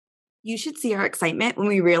You should see our excitement when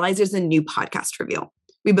we realize there's a new podcast review.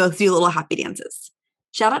 We both do little happy dances.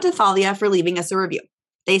 Shout out to Thalia for leaving us a review.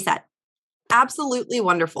 They said, absolutely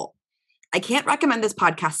wonderful. I can't recommend this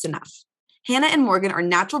podcast enough. Hannah and Morgan are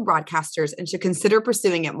natural broadcasters and should consider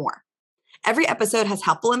pursuing it more. Every episode has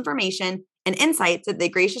helpful information and insights that they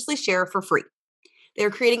graciously share for free. They are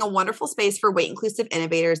creating a wonderful space for weight-inclusive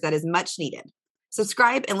innovators that is much needed.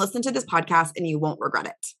 Subscribe and listen to this podcast and you won't regret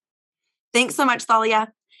it. Thanks so much,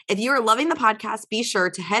 Thalia. If you are loving the podcast, be sure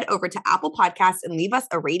to head over to Apple Podcasts and leave us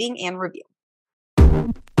a rating and review.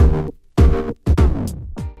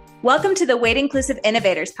 Welcome to the Weight Inclusive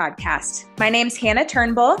Innovators podcast. My name's Hannah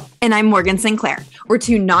Turnbull. And I'm Morgan Sinclair. We're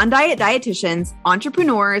two non-diet dietitians,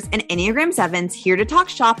 entrepreneurs, and Enneagram 7s here to talk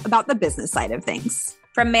shop about the business side of things.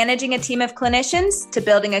 From managing a team of clinicians to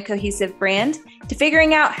building a cohesive brand to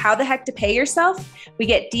figuring out how the heck to pay yourself, we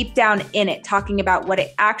get deep down in it talking about what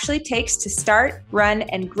it actually takes to start, run,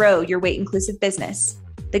 and grow your weight inclusive business.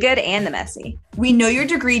 The good and the messy. We know your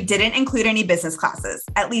degree didn't include any business classes,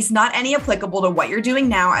 at least not any applicable to what you're doing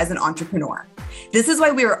now as an entrepreneur. This is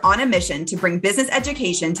why we are on a mission to bring business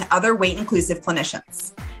education to other weight-inclusive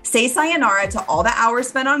clinicians. Say sayonara to all the hours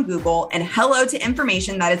spent on Google and hello to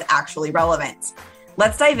information that is actually relevant.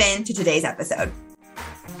 Let's dive into today's episode.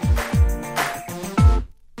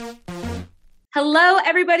 Hello,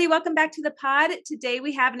 everybody. Welcome back to the pod. Today,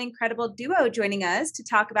 we have an incredible duo joining us to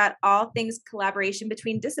talk about all things collaboration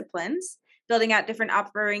between disciplines, building out different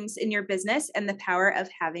offerings in your business, and the power of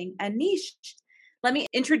having a niche. Let me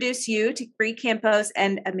introduce you to Bree Campos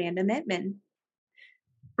and Amanda Mittman.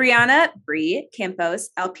 Brianna Bree Campos,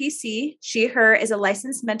 LPC, she, her, is a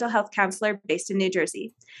licensed mental health counselor based in New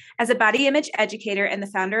Jersey. As a body image educator and the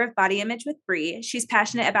founder of Body Image with Bree, she's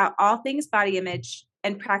passionate about all things body image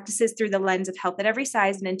and practices through the lens of health at every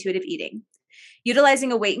size and intuitive eating.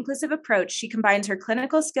 Utilizing a weight-inclusive approach, she combines her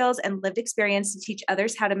clinical skills and lived experience to teach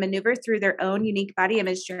others how to maneuver through their own unique body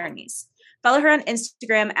image journeys. Follow her on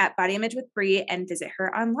Instagram at Body Image with Bree and visit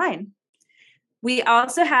her online. We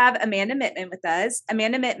also have Amanda Mittman with us.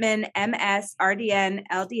 Amanda Mittman, MS, RDN,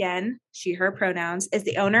 LDN, she, her pronouns, is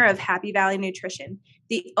the owner of Happy Valley Nutrition,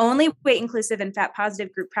 the only weight-inclusive and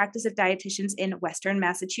fat-positive group practice of dietitians in Western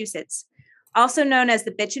Massachusetts. Also known as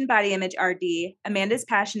the Bitch and Body Image RD, Amanda's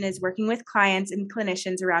passion is working with clients and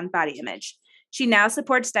clinicians around body image. She now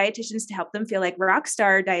supports dietitians to help them feel like rock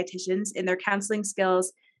star dietitians in their counseling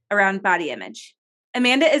skills around body image.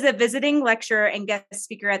 Amanda is a visiting lecturer and guest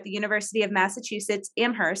speaker at the University of Massachusetts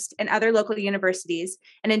Amherst and other local universities,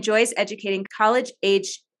 and enjoys educating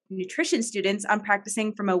college-age nutrition students on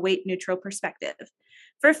practicing from a weight-neutral perspective.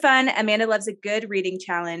 For fun, Amanda loves a good reading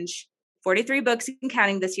challenge, 43 books and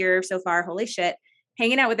counting this year so far, holy shit,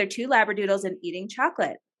 hanging out with her 2 Labradoodles and eating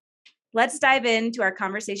chocolate. Let's dive into our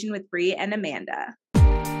conversation with Bree and Amanda.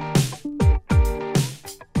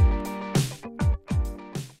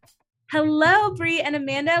 Hello, Bree and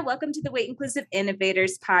Amanda. Welcome to the Weight Inclusive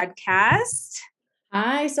Innovators podcast.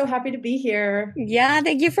 Hi, so happy to be here. Yeah,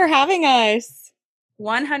 thank you for having us.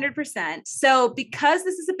 100%. So because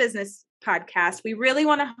this is a business podcast, we really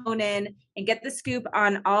want to hone in and get the scoop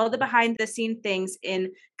on all the behind the scene things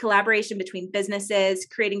in collaboration between businesses,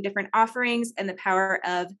 creating different offerings, and the power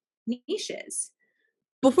of niches.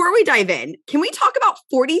 Before we dive in, can we talk about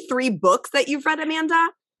 43 books that you've read, Amanda?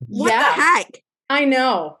 What the heck? I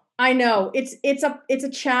know. It's a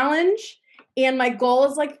challenge, and my goal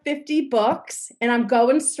is like 50 books, and I'm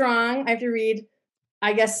going strong. I have to read,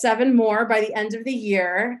 I guess, 7 more by the end of the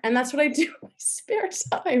year, and that's what I do in my spare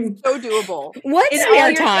time. So doable. What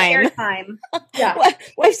spare time? Yeah,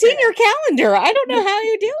 I've seen your calendar. I don't know how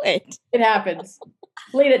you do it. It happens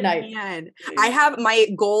late at night. Man, my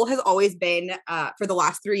goal has always been for the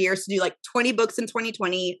last 3 years to do like 20 books in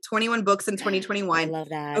 2020, 21 books in 2021. I love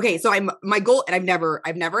that. Okay, so my goal, and I've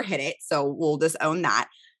never hit it, so we'll just own that.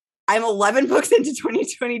 I'm 11 books into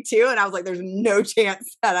 2022, and I was like, there's no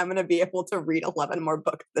chance that I'm going to be able to read 11 more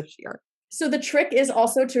books this year. So the trick is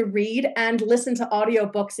also to read and listen to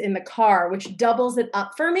audiobooks in the car, which doubles it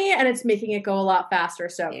up for me, and it's making it go a lot faster.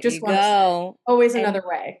 So There just you want to go. always another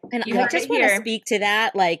way. And You I heard just it want to here. speak to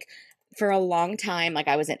that. Like, for a long time, like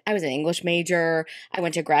I was an English major. I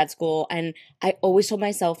went to grad school, and I always told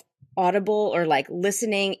myself audible or like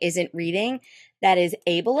listening isn't reading. That is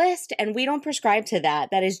ableist, and we don't prescribe to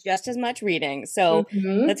that. That is just as much reading. So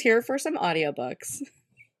let's hear for some audiobooks.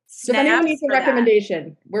 So if anyone needs a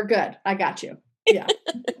recommendation, we're good. I got you. Yeah.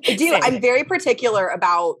 I do. I'm very particular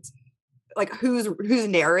about like who's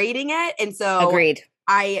narrating it. And so Agreed.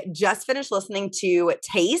 I just finished listening to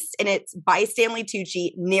Taste, and it's by Stanley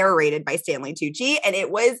Tucci, narrated by Stanley Tucci. And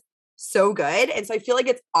it was so good. And so I feel like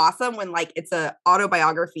it's awesome when like it's a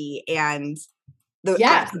autobiography and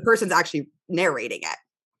the person's actually narrating it.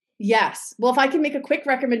 Yes. Well, if I can make a quick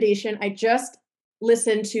recommendation, I just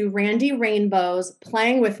listened to Randy Rainbow's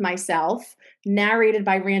Playing with Myself, narrated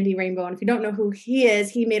by Randy Rainbow. And if you don't know who he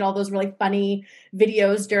is, he made all those really funny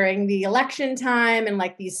videos during the election time and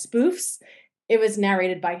like these spoofs. It was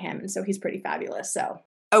narrated by him. And so he's pretty fabulous. So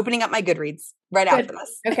opening up my Goodreads right after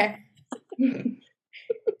this. Okay.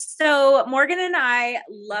 So Morgan and I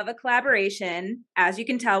love a collaboration. As you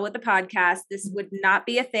can tell with the podcast, this would not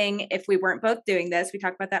be a thing if we weren't both doing this. We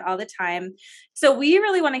talk about that all the time. So we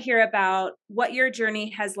really want to hear about what your journey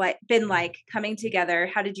has been like coming together.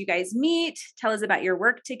 How did you guys meet? Tell us about your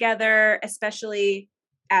work together, especially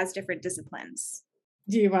as different disciplines.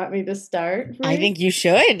 Do you want me to start, Bree? I think you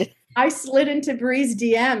should. I slid into Bree's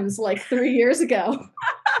DMs like 3 years ago.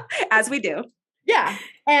 As we do. Yeah.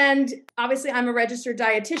 And obviously I'm a registered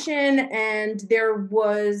dietitian, and there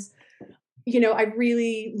was, I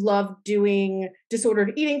really love doing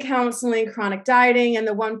disordered eating counseling, chronic dieting. And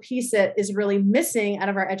the one piece that is really missing out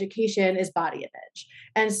of our education is body image.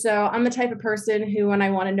 And so I'm the type of person who, when I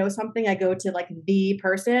want to know something, I go to like the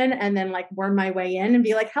person and then like worm my way in and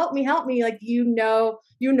be like, help me. Like, you know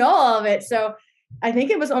all of it. So I think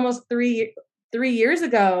it was almost three years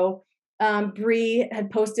ago. Bree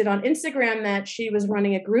had posted on Instagram that she was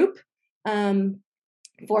running a group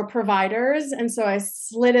for providers. And so I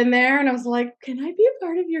slid in there and I was like, can I be a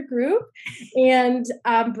part of your group? And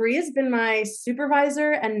Bree has been my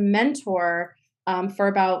supervisor and mentor for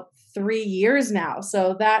about 3 years now.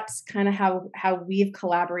 So that's kind of how we've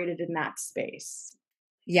collaborated in that space.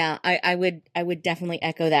 Yeah, I would definitely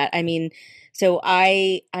echo that. I mean, so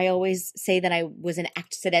I always say that I was an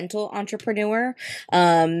accidental entrepreneur.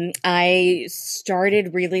 I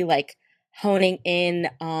started really like honing in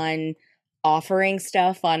on offering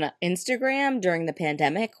stuff on Instagram during the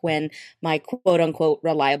pandemic when my quote unquote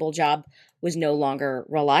reliable job was no longer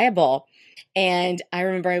reliable. And I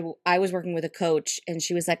remember I was working with a coach and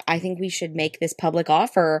she was like, I think we should make this public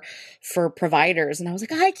offer for providers. And I was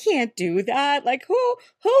like, I can't do that. Like, who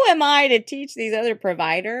am I to teach these other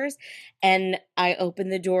providers? And I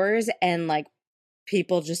opened the doors and like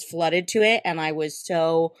people just flooded to it. And I was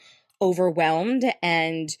so overwhelmed.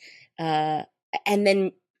 And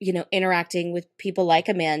then, interacting with people like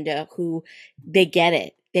Amanda who they get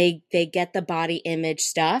it. They get the body image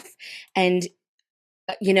stuff. And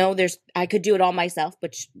I could do it all myself,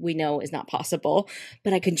 which we know is not possible,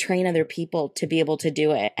 but I can train other people to be able to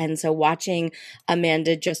do it. And so watching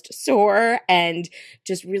Amanda just soar and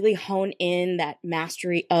just really hone in that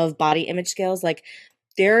mastery of body image skills, like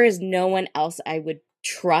there is no one else I would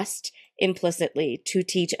trust implicitly to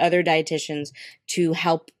teach other dietitians to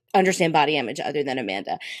help understand body image other than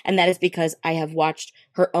Amanda. And that is because I have watched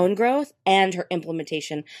her own growth and her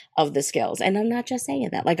implementation of the skills. And I'm not just saying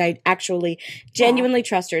that, like I actually genuinely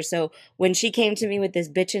trust her. So when she came to me with this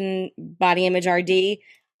bitchin' body image RD,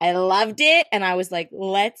 I loved it. And I was like,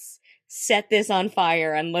 let's set this on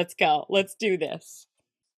fire and let's go. Let's do this.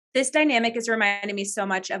 This dynamic is reminding me so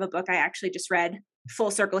much of a book I actually just read,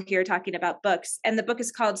 full circle here talking about books. And the book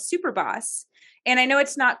is called Super Boss. And I know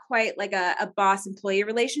it's not quite like a boss employee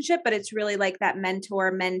relationship, but it's really like that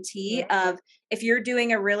mentor mentee of if you're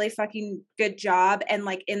doing a really fucking good job and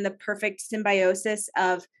like in the perfect symbiosis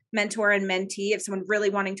of mentor and mentee, if someone really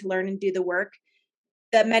wanting to learn and do the work,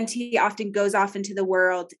 the mentee often goes off into the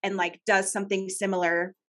world and like does something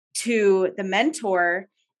similar to the mentor.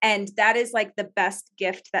 And that is like the best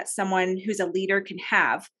gift that someone who's a leader can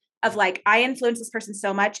have. Of like, I influence this person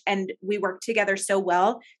so much and we work together so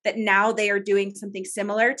well that now they are doing something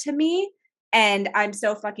similar to me. And I'm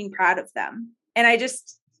so fucking proud of them. And I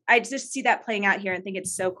just see that playing out here and think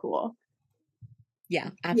it's so cool.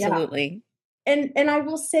 Yeah, absolutely. Yeah. And I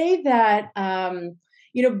will say that,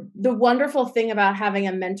 the wonderful thing about having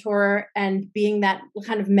a mentor and being that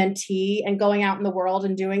kind of mentee and going out in the world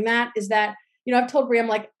and doing that is that, I've told Brie, I'm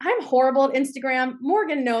like, I'm horrible at Instagram.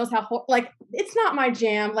 Morgan knows how, it's not my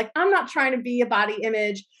jam. Like, I'm not trying to be a body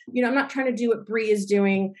image. I'm not trying to do what Brie is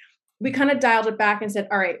doing. We kind of dialed it back and said,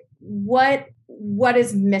 all right, what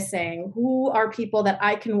is missing? Who are people that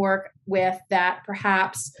I can work with that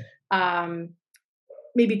perhaps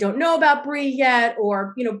maybe don't know about Brie yet?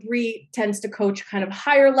 Or, Brie tends to coach kind of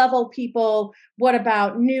higher level people. What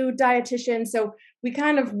about new dietitians? So we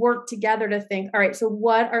kind of work together to think, all right, so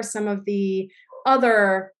what are some of the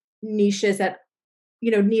other niches that,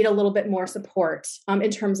 need a little bit more support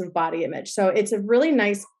in terms of body image? So it's a really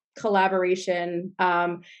nice collaboration.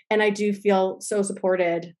 And I do feel so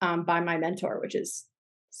supported by my mentor, which is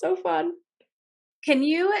so fun. Can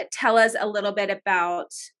you tell us a little bit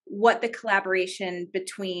about what the collaboration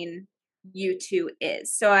between you two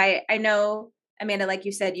is. So I know, Amanda, like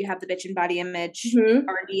you said, you have the Bitch and Body Image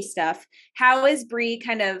R&D stuff. How is Bree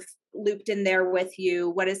kind of looped in there with you?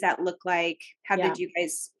 What does that look like? How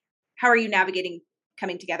are you navigating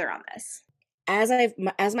coming together on this?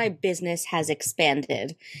 As my business has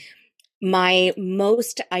expanded, my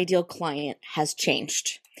most ideal client has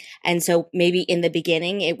changed. And so maybe in the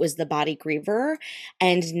beginning it was the body griever,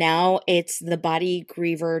 and now it's the body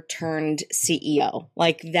griever turned CEO.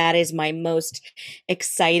 Like that is my most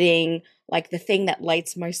exciting, like the thing that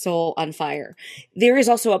lights my soul on fire. There is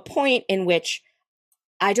also a point in which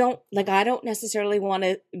I don't necessarily want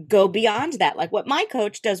to go beyond that. Like what my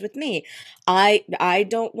coach does with me. I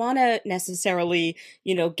don't want to necessarily,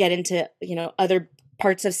 get into, other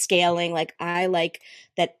parts of scaling. Like I like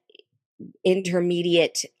that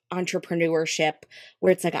intermediate entrepreneurship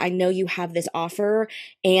where it's like, I know you have this offer,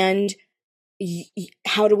 and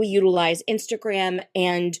how do we utilize Instagram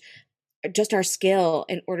and just our skill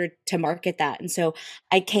in order to market that? And so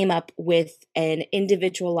I came up with an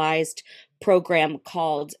individualized program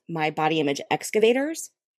called My Body Image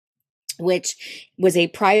Excavators, which was a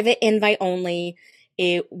private invite only.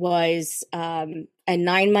 It was a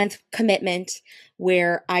 9-month commitment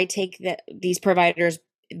where I take these providers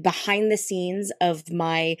behind the scenes of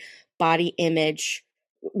my body image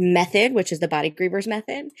method, which is the body grievers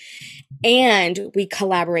method. And we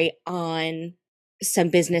collaborate on some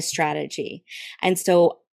business strategy. And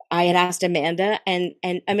so I had asked Amanda, and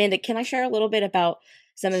Amanda, can I share a little bit about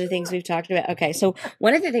some of the things we've talked about? Okay. So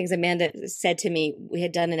one of the things Amanda said to me, we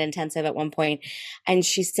had done an intensive at one point, and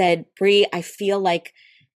she said, Bree, I feel like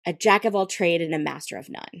a jack of all trade and a master of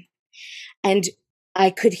none. And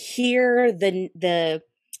I could hear the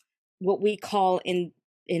what we call in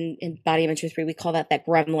Body Image with Bree, we call that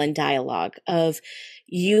gremlin dialogue of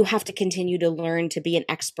you have to continue to learn to be an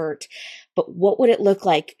expert, but what would it look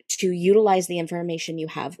like to utilize the information you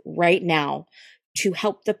have right now to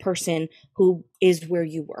help the person who is where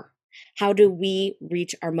you were? How do we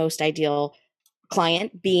reach our most ideal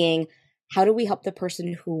client, being how do we help the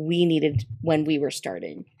person who we needed when we were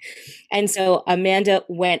starting? And so Amanda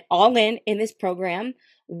went all in this program.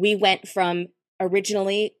 We went from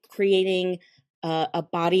originally creating a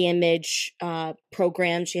body image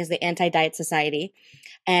program. She has the Anti-Diet Society,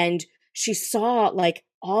 and she saw like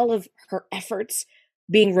all of her efforts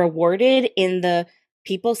being rewarded in the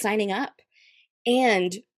people signing up.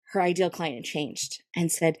 And her ideal client changed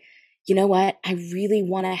and said, you know what? I really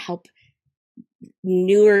want to help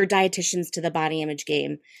newer dietitians to the body image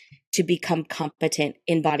game to become competent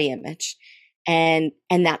in body image. And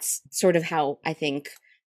that's sort of how I think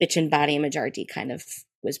Bitch and Body Image RD kind of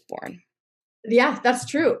was born. Yeah, that's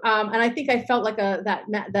true. And I think I felt like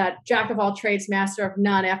that jack of all trades, master of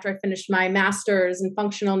none after I finished my master's in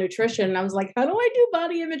functional nutrition. And I was like, how do I do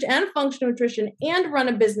body image and functional nutrition and run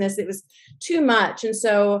a business? It was too much. And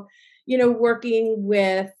so, working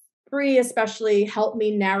with Bree especially helped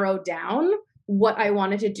me narrow down what I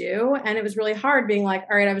wanted to do. And it was really hard being like,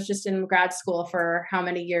 all right, I was just in grad school for how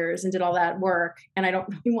many years and did all that work, and I don't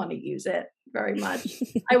really want to use it very much.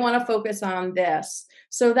 I want to focus on this.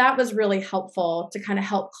 So that was really helpful to kind of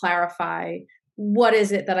help clarify what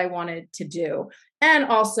is it that I wanted to do. And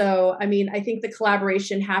also, I think the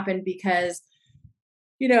collaboration happened because,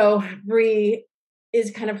 Bree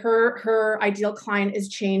is kind of her ideal client is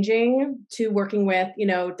changing to working with,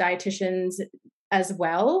 dietitians as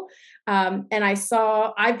well. And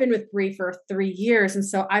I've been with Bree for 3 years. And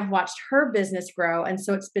so I've watched her business grow. And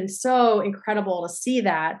so it's been so incredible to see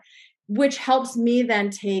that, which helps me then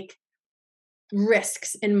take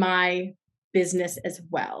risks in my business as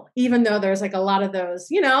well. Even though there's like a lot of those,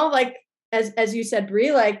 like, as you said,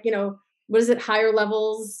 Bree, like, what is it? Higher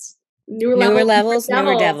levels, newer levels,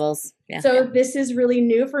 newer devils. Yeah. So this is really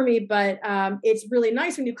new for me, but it's really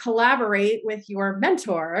nice when you collaborate with your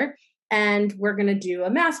mentor. And we're going to do a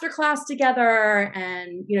masterclass together.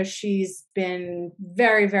 And, she's been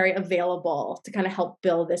very, very available to kind of help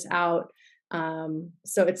build this out.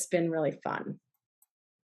 So it's been really fun.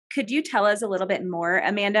 Could you tell us a little bit more,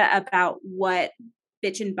 Amanda, about what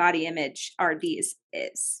Bitch and Body Image RDs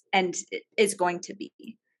is and is going to be?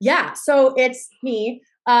 Yeah. So it's me.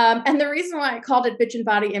 And the reason why I called it Bitch and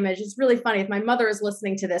Body Image is really funny. If my mother is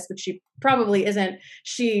listening to this, which she probably isn't,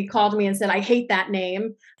 she called me and said, I hate that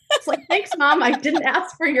name. It's like, thanks, Mom. I didn't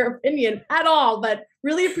ask for your opinion at all, but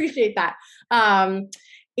really appreciate that.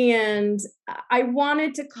 And I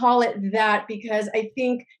wanted to call it that because I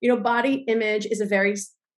think, body image is a very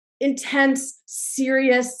intense,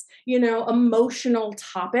 serious, emotional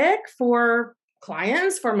topic for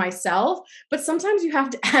clients, for myself, but sometimes you have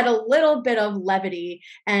to add a little bit of levity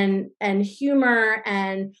and humor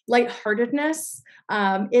and lightheartedness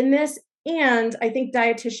in this. And I think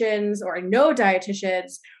dietitians, or I know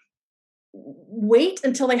dietitians, wait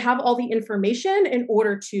until they have all the information in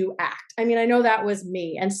order to act. I mean, I know that was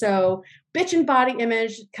me. And so bitch and body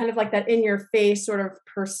image, kind of like that in your face sort of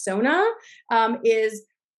persona, is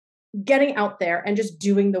getting out there and just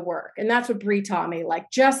doing the work. And that's what Brie taught me.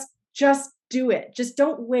 Like, just do it. Just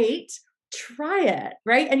don't wait. Try it.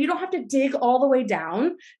 Right. And you don't have to dig all the way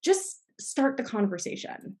down. Just start the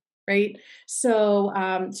conversation. Right. So,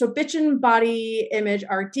 bitch and body image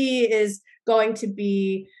RD is going to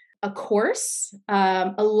be a course,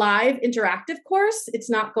 a live interactive course. It's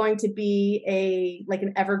not going to be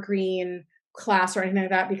an evergreen class or anything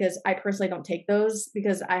like that, because I personally don't take those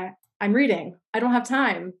because I'm reading. I don't have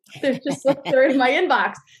time. They're in my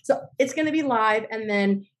inbox. So it's going to be live, and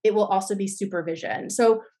then it will also be supervision.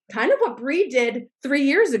 So kind of what Brie did 3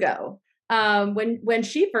 years ago, when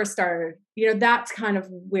she first started, that's kind of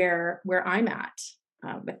where I'm at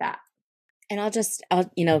with that. And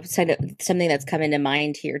I'll say something that's come into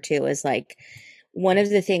mind here too is like, one of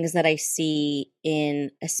the things that I see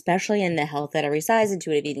especially in the health at every size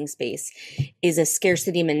intuitive eating space, is a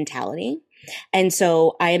scarcity mentality. And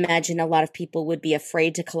so I imagine a lot of people would be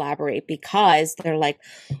afraid to collaborate because they're like,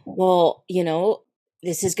 well,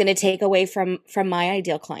 this is going to take away from my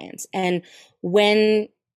ideal clients. And when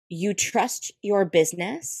you trust your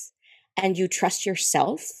business and you trust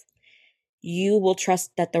yourself, you will trust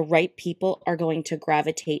that the right people are going to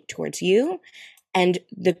gravitate towards you, and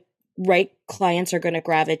the right clients are going to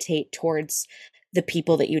gravitate towards the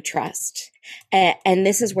people that you trust. And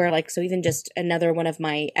this is where, so even just another one of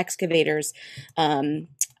my excavators,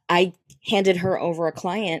 I handed her over a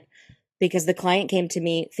client because the client came to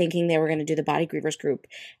me thinking they were going to do the Body Grievers group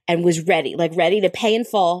and was ready to pay in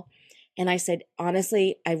full. And I said,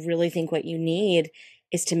 honestly, I really think what you need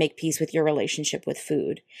is to make peace with your relationship with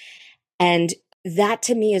food. And that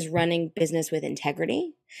to me is running business with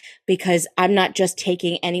integrity, because I'm not just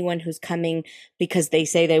taking anyone who's coming because they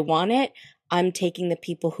say they want it. I'm taking the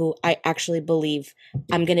people who I actually believe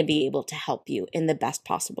I'm going to be able to help you in the best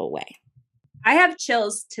possible way. I have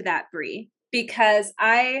chills to that, Brie, because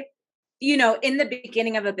in the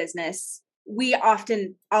beginning of a business, we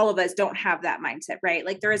often, all of us, don't have that mindset, right?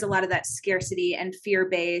 Like, there is a lot of that scarcity and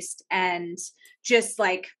fear-based, and just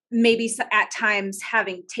maybe at times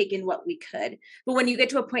having taken what we could. But when you get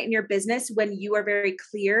to a point in your business when you are very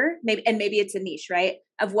clear, maybe it's a niche, right,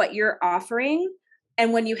 of what you're offering,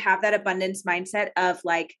 and when you have that abundance mindset of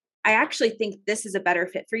I actually think this is a better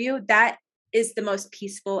fit for you, that is the most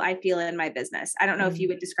peaceful I feel in my business. I don't know if you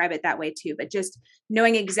would describe it that way too, but just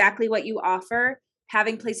knowing exactly what you offer,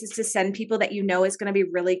 having places to send people that is going to be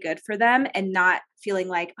really good for them, and not feeling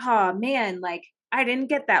like, oh man, I didn't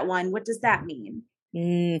get that one. What does that mean?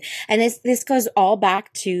 And this goes all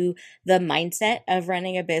back to the mindset of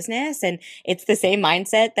running a business. And it's the same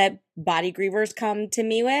mindset that body grievers come to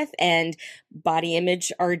me with and body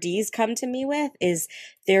image RDs come to me with, is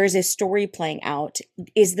there is a story playing out.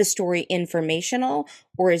 Is the story informational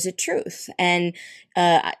or is it truth? And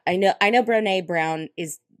I know Brené Brown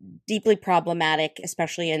is deeply problematic,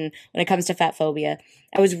 especially when it comes to fat phobia.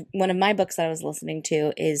 One of my books that I was listening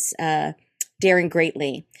to is Daring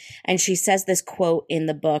Greatly. And she says this quote in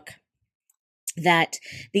the book that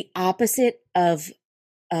the opposite of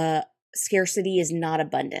scarcity is not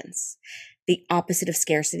abundance. The opposite of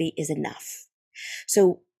scarcity is enough.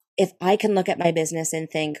 So if I can look at my business and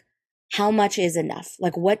think, how much is enough?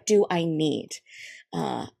 What do I need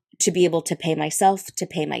to be able to pay myself, to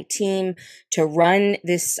pay my team, to run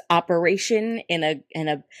this operation in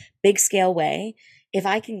a big scale way? If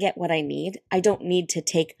I can get what I need, I don't need to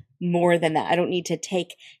take more than that. I don't need to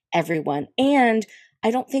take everyone. And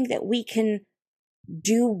I don't think that we can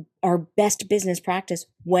do our best business practice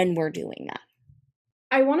when we're doing that.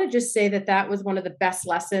 I want to just say that was one of the best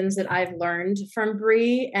lessons that I've learned from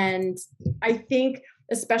Brie. And I think,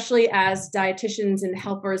 especially as dietitians and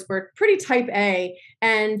helpers, we're pretty type A,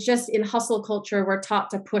 and just in hustle culture, we're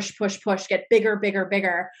taught to push, get bigger, bigger,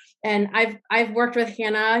 bigger. And I've worked with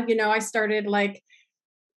Hannah, I started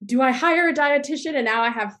do I hire a dietitian? And now I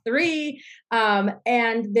have 3.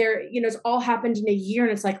 And there, it's all happened in a year.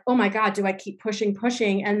 And it's oh my God, do I keep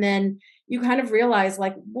pushing? And then you kind of realize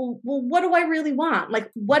well, what do I really want?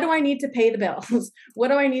 What do I need to pay the bills? What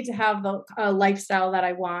do I need to have the lifestyle that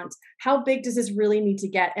I want? How big does this really need to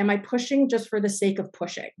get? Am I pushing just for the sake of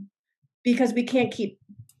pushing? Because we can't,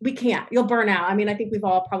 you'll burn out. I mean, I think we've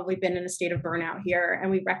all probably been in a state of burnout here, and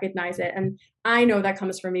we recognize it. And I know that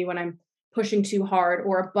comes from me when I'm pushing too hard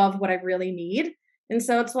or above what I really need. And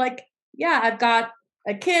so it's like, yeah, I've got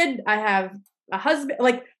a kid, I have a husband,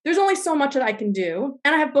 like there's only so much that I can do,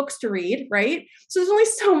 and I have books to read, right? So there's only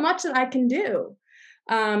so much that I can do.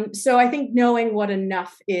 So I think knowing what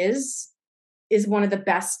enough is one of the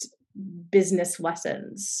best business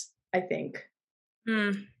lessons, I think.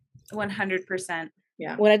 100%.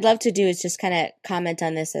 Yeah. What I'd love to do is just kind of comment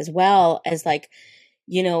on this as well as like,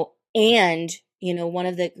 and one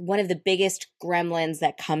of the biggest gremlins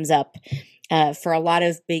that comes up for a lot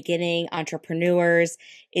of beginning entrepreneurs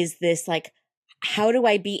is this like, how do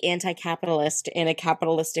I be anti-capitalist in a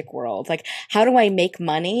capitalistic world? Like, how do I make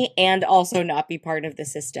money and also not be part of the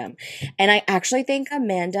system? And I actually think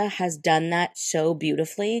Amanda has done that so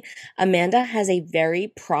beautifully. Amanda has a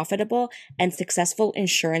very profitable and successful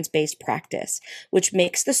insurance-based practice, which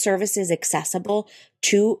makes the services accessible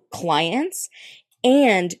to clients.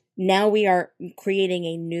 And now we are creating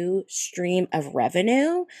a new stream of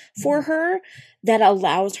revenue for her that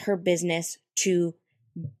allows her business to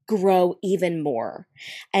grow even more.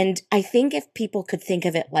 And I think if people could think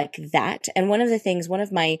of it like that, and one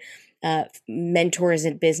of my mentors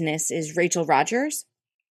in business is Rachel Rogers,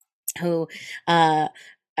 who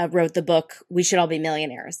wrote the book, We Should All Be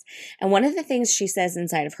Millionaires. And one of the things she says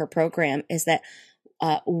inside of her program is that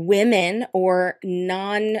women or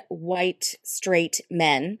non-white straight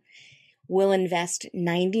men will invest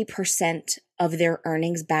 90% of their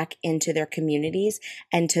earnings back into their communities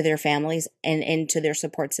and to their families and into their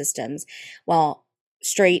support systems, while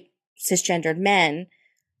straight cisgendered men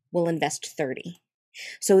will invest 30.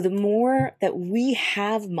 So the more that we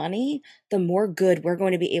have money, the more good we're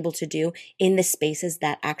going to be able to do in the spaces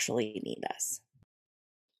that actually need us.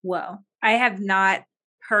 Whoa. I have not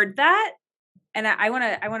heard that. And I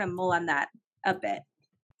want to mull on that a bit.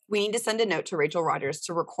 We need to send a note to Rachel Rogers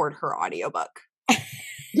to record her audiobook.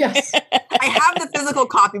 Yes. I have the physical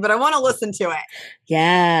copy, but I want to listen to it.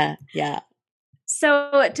 Yeah. Yeah.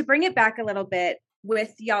 So to bring it back a little bit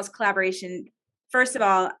with y'all's collaboration, first of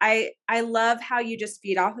all, I love how you just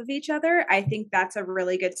feed off of each other. I think that's a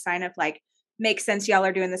really good sign of like, makes sense. Y'all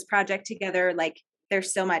are doing this project together. Like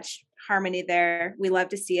there's so much harmony there. We love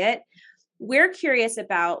to see it. We're curious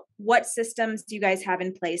about what systems do you guys have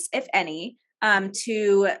in place, if any,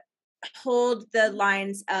 to hold the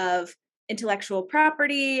lines of intellectual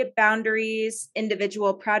property, boundaries,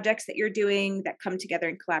 individual projects that you're doing that come together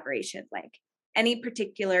in collaboration, like any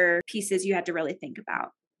particular pieces you had to really think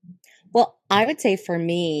about? Well, I would say for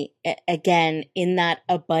me, again, in that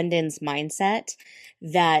abundance mindset,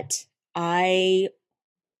 that I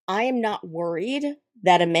am not worried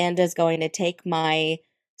that Amanda's going to take my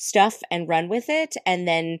stuff and run with it and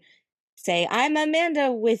then say, I'm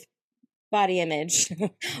Amanda with body image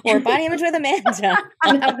or body image with Amanda.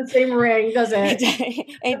 Doesn't have the same ring, does it?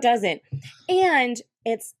 It doesn't. And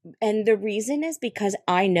the reason is because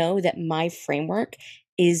I know that my framework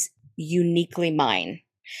is uniquely mine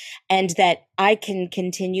and that I can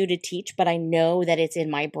continue to teach, but I know that it's in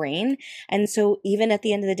my brain. And so even at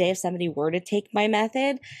the end of the day, if somebody were to take my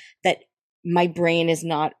method, that my brain is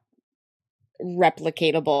not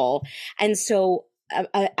replicatable. And so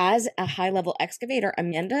as a high-level excavator,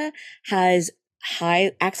 Amanda has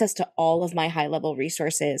high access to all of my high-level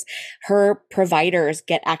resources. Her providers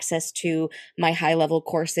get access to my high-level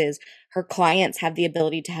courses. Her clients have the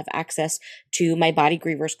ability to have access to my body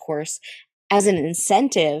grievers course as an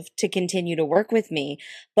incentive to continue to work with me.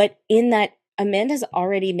 But in that, Amanda's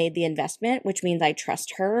already made the investment, which means I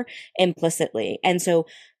trust her implicitly. And so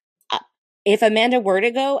if Amanda were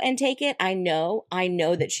to go and take it, I know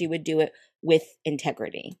that she would do it with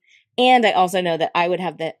integrity. And I also know that I would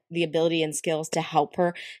have the ability and skills to help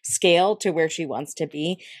her scale to where she wants to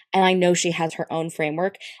be. And I know she has her own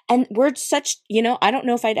framework. And we're such, I don't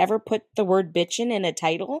know if I'd ever put the word bitchin' in a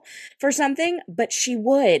title for something, but she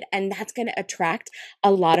would. And that's going to attract a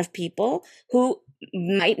lot of people who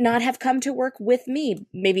might not have come to work with me,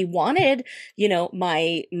 maybe wanted,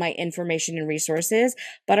 my information and resources,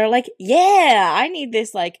 but are like, yeah, I need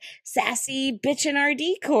this like sassy bitchin'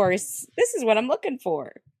 RD course. This is what I'm looking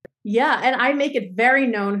for. Yeah. And I make it very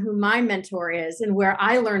known who my mentor is and where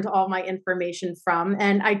I learned all my information from.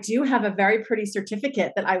 And I do have a very pretty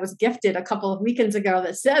certificate that I was gifted a couple of weekends ago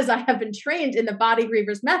that says I have been trained in the body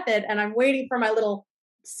grievers method. And I'm waiting for my little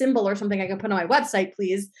symbol or something I can put on my website,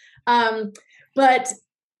 please. But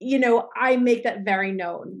I make that very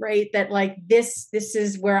known, right? That like, this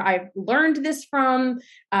is where I've learned this from.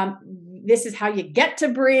 This is how you get to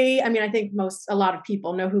Brie. I mean, I think a lot of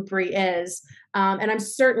people know who Brie is. And I'm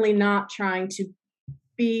certainly not trying to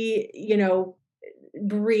be,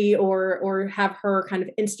 Bree or have her kind of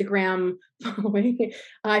Instagram following.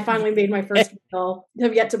 I finally made my first reel.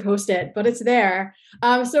 Have yet to post it, but it's there.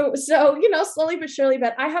 So slowly but surely.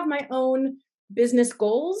 But I have my own business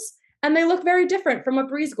goals, and they look very different from what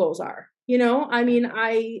Bree's goals are. I mean,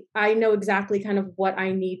 I know exactly kind of what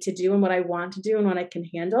I need to do and what I want to do and what I can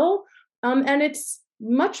handle. And it's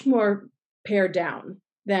much more pared down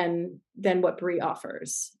than what Bree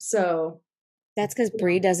offers. So that's because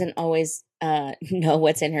Bree doesn't always know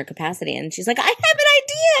what's in her capacity, and she's like, "I have an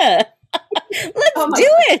idea. Let's do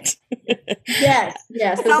it."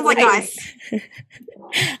 Yes. Sounds like us.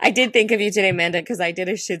 I did think of you today, Amanda, because I did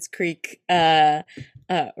a Schitt's Creek reel.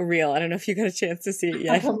 I don't know if you got a chance to see it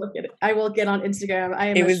yet. I'll look at it. I will get on Instagram.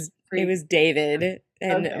 It was David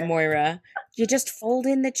and Moira. You just fold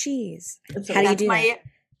in the cheese. How do you do my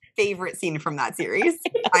favorite scene from that series.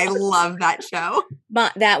 I love that show.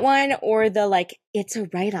 But that one or the it's a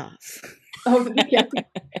write-off. Oh yeah,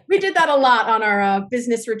 we did that a lot on our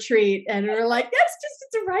business retreat, and we were like,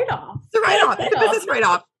 it's a write-off. It's a write-off. It's a business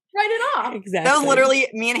write-off. Write it off. Exactly. That was literally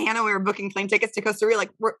me and Hannah. We were booking plane tickets to Costa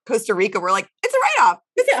Rica. We're like, it's a write-off.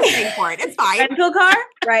 This is paying for it. It's fine. Rental car,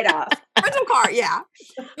 write-off. Rental car, yeah.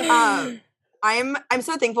 I'm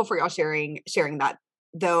so thankful for y'all sharing that,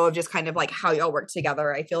 though, of just kind of how y'all work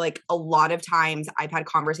together. I feel like a lot of times I've had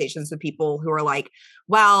conversations with people who are like,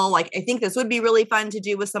 well, I think this would be really fun to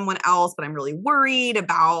do with someone else, but I'm really worried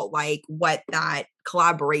about what that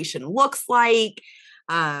collaboration looks like.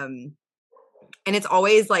 And it's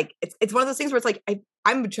always it's one of those things where it's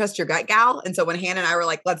I'm trust your gut gal. And so when Hannah and I were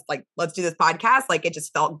let's do this podcast, it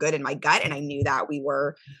just felt good in my gut. And I knew that we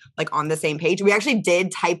were on the same page. We actually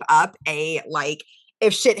did type up a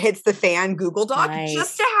if shit hits the fan Google Doc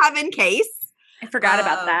just to have in case. I forgot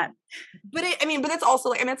about that. But it's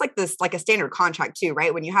also it's a standard contract too,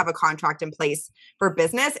 right? When you have a contract in place for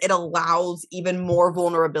business, it allows even more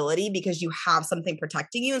vulnerability because you have something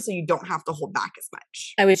protecting you. And so you don't have to hold back as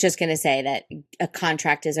much. I was just going to say that a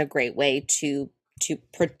contract is a great way to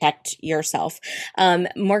protect yourself.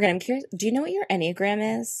 Morgan, I'm curious, do you know what your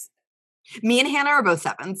Enneagram is? Me and Hannah are both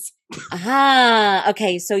 7s.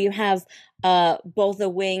 Okay. So you have both a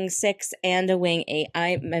wing 6 and a wing 8.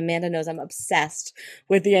 Amanda knows I'm obsessed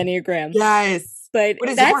with the Enneagram. Yes. But what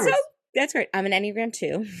is yours? That's great. I'm an Enneagram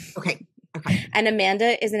 2. Okay. And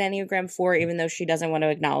Amanda is an Enneagram 4, even though she doesn't want to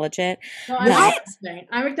acknowledge it. No,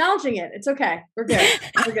 I'm acknowledging it. It's okay. We're good.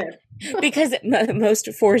 We're good. Because most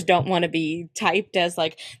 4s don't want to be typed as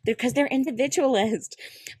because they're individualist.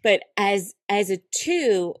 But as a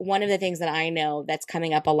 2, one of the things that I know that's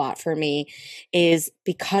coming up a lot for me is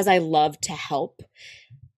because I love to help.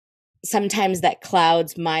 Sometimes that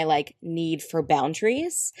clouds my need for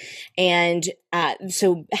boundaries. And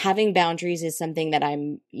so having boundaries is something that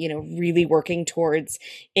I'm, really working towards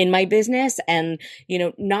in my business and,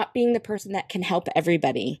 not being the person that can help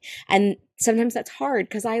everybody. And sometimes that's hard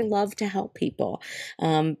because I love to help people.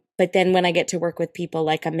 But then when I get to work with people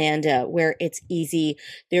like Amanda, where it's easy,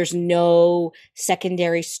 there's no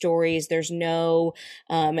secondary stories, there's no,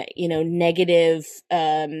 negative,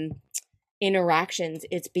 interactions,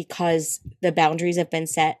 it's because the boundaries have been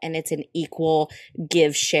set and it's an equal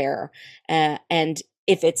give share. And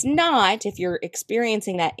if it's not, if you're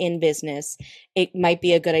experiencing that in business, it might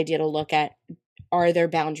be a good idea to look at, are there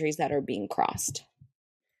boundaries that are being crossed?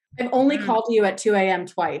 I've only called you at 2 a.m.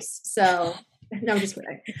 twice. So no, I'm just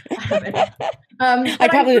kidding. I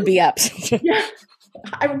probably would be up. Yeah,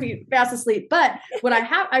 I would be fast asleep. But what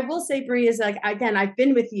I will say, Bree, is again, I've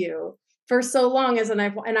been with you for so long and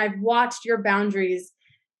I've watched your boundaries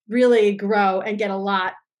really grow and get a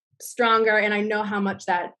lot stronger. And I know how much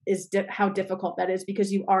that is, how difficult that is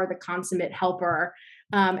because you are the consummate helper.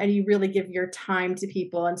 And you really give your time to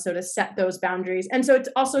people. And so to set those boundaries. And so it's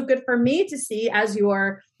also good for me to see as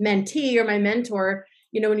your mentee or my mentor,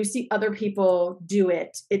 when you see other people do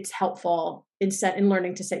it, it's helpful in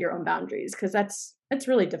learning to set your own boundaries. Cause that's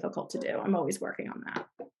really difficult to do. I'm always working on that.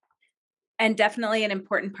 And definitely an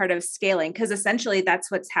important part of scaling, because essentially that's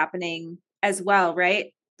what's happening as well, right?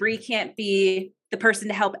 Bree can't be the person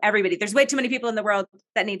to help everybody. There's way too many people in the world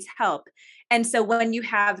that needs help. And so when you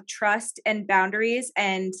have trust and boundaries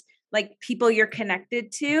and people you're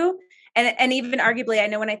connected to, and even arguably, I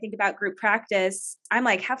know when I think about group practice, I'm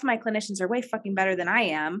half of my clinicians are way fucking better than I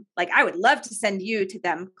am. I would love to send you to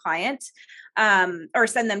them, client, or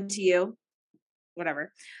send them to you,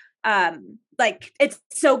 whatever. It's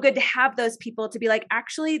so good to have those people to be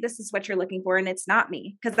actually, this is what you're looking for. And it's not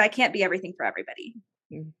me, because I can't be everything for everybody.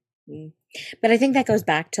 Mm-hmm. But I think that goes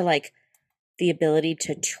back to the ability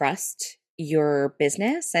to trust your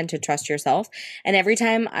business and to trust yourself. And every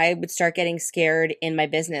time I would start getting scared in my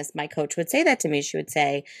business, my coach would say that to me. She would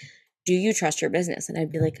say, do you trust your business? And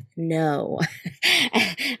I'd be like, no.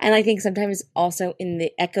 And I think sometimes also in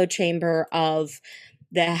the echo chamber of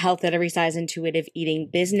the health at every size intuitive eating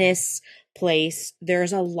business place,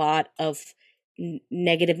 there's a lot of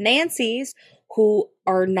negative Nancy's who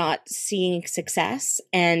are not seeing success.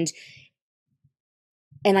 And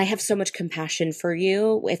I have so much compassion for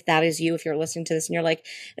you. If that is you, if you're listening to this and you're like,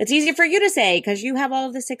 it's easy for you to say because you have all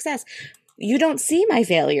of the success. You don't see my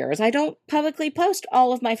failures. I don't publicly post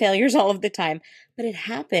all of my failures all of the time, but it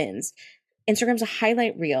happens. Instagram's a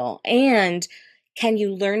highlight reel. And can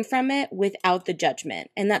you learn from it without the judgment?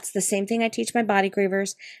 And that's the same thing I teach my body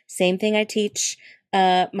grievers, same thing I teach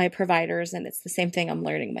my providers, and it's the same thing I'm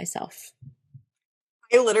learning myself.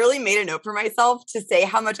 I literally made a note for myself to say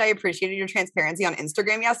how much I appreciated your transparency on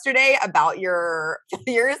Instagram yesterday about your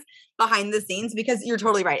failures behind the scenes, because you're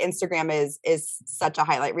totally right. Instagram is such a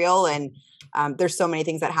highlight reel, and there's so many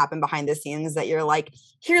things that happen behind the scenes that you're like,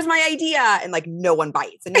 here's my idea, and like no one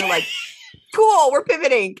bites, and you're like, cool, we're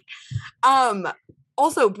pivoting.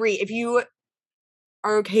 Also, Brie, if you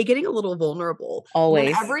are okay getting a little vulnerable, always,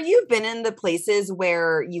 whenever you've been in the places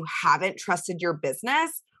where you haven't trusted your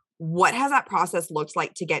business, what has that process looked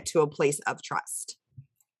like to get to a place of trust?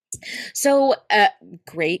 So,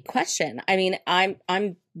 great question. I mean, I'm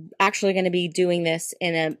actually going to be doing this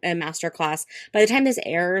in a masterclass. By the time this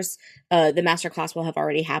airs, the masterclass will have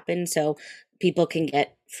already happened, so people can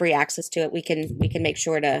get free access to it. We can make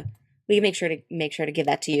sure to give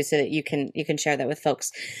that to you so that you can share that with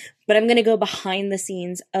folks. But I'm going to go behind the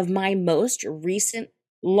scenes of my most recent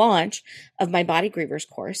launch of my Body Grievers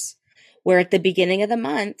course, where at the beginning of the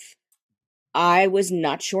month, I was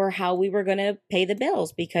not sure how we were going to pay the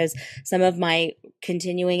bills because some of my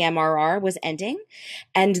continuing MRR was ending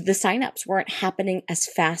and the signups weren't happening as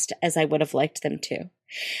fast as I would have liked them to.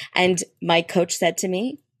 And my coach said to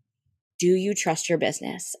me, do you trust your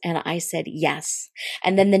business? And I said, yes.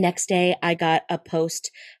 And then the next day I got a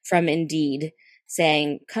post from Indeed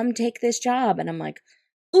saying, come take this job. And I'm like,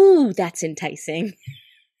 ooh, that's enticing.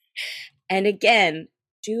 And again,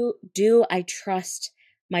 do I trust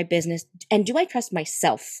my business, and do I trust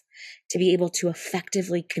myself to be able to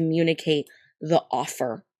effectively communicate the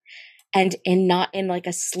offer, and not in like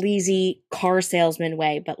a sleazy car salesman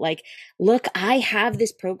way, but like, look, I have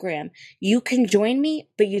this program. You can join me,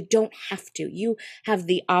 but you don't have to. You have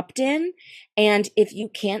the opt-in, and if you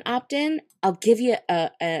can't opt in, I'll give you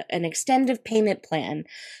an extended payment plan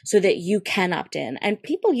so that you can opt in. And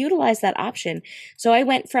people utilize that option. So I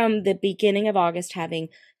went from the beginning of August having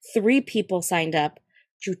 3 people signed up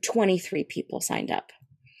to 23 people signed up.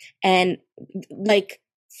 And like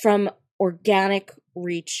from organic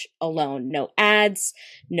reach alone, no ads,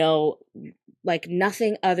 no, like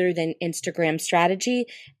nothing other than Instagram strategy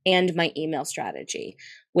and my email strategy,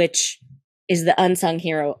 which is the unsung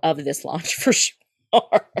hero of this launch for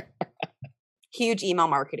sure. Huge email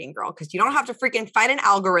marketing girl, because you don't have to freaking fight an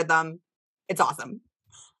algorithm. It's awesome.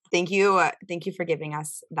 Thank you for giving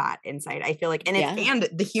us that insight. I feel like, and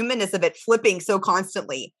the humanness of it flipping so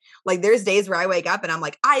constantly. Like there's days where I wake up and I'm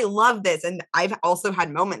like, I love this. And I've also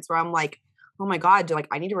had moments where I'm like, oh my God,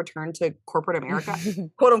 I need to return to corporate America,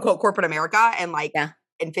 quote unquote, corporate America, and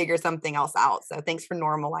and figure something else out. So thanks for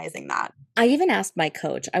normalizing that. I even asked my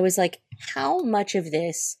coach, I was like, how much of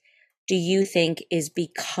this do you think is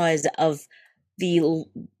because of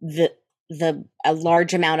a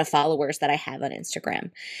large amount of followers that I have on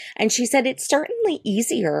Instagram? And she said, it's certainly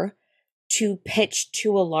easier to pitch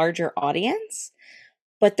to a larger audience,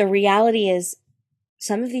 but the reality is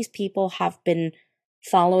some of these people have been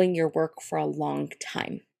following your work for a long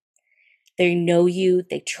time. They know you,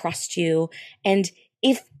 they trust you. And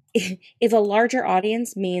if a larger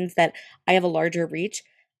audience means that I have a larger reach,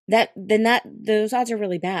 those odds are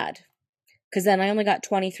really bad. Because then I only got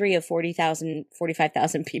 23 of 40,000,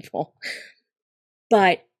 45,000 people.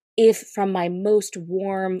 But if from my most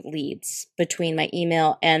warm leads between my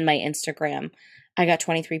email and my Instagram, I got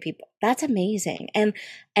 23 people, that's amazing. And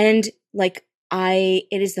like it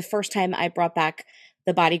is the first time I brought back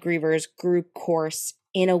the Body Grievers group course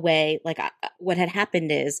in a way, like what had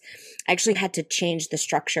happened is I actually had to change the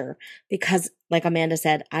structure because, like Amanda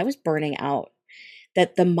said, I was burning out.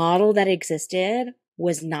 That the model that existed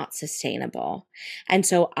was not sustainable. And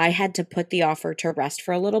so I had to put the offer to rest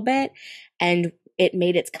for a little bit, and it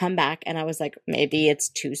made its comeback. And I was like, maybe it's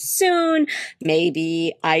too soon.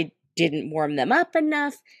 Maybe I didn't warm them up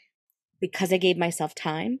enough. Because I gave myself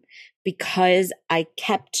time, because I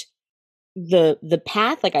kept the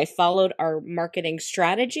path, like I followed our marketing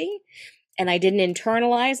strategy, and I didn't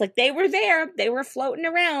internalize, like they were there, they were floating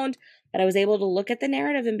around, but I was able to look at the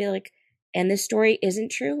narrative and be like, and this story isn't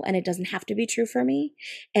true, and it doesn't have to be true for me.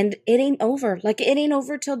 And it ain't over. Like it ain't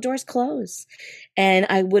over till doors close. And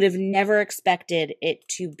I would have never expected it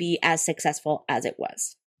to be as successful as it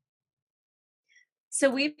was. So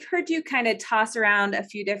we've heard you kind of toss around a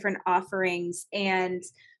few different offerings and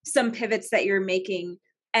some pivots that you're making.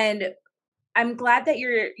 And I'm glad that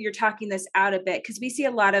you're talking this out a bit, because we see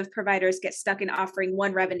a lot of providers get stuck in offering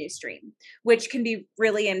one revenue stream, which can be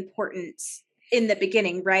really important in the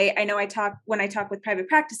beginning, right? I know when I talk with private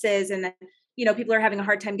practices and, people are having a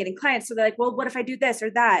hard time getting clients. So they're like, well, what if I do this or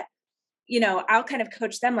that? I'll kind of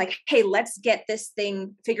coach them like, hey, let's get this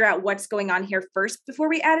thing, figure out what's going on here first before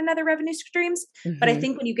we add another revenue streams. Mm-hmm. But I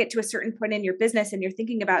think when you get to a certain point in your business and you're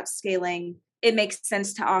thinking about scaling, it makes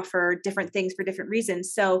sense to offer different things for different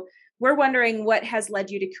reasons. So we're wondering what has led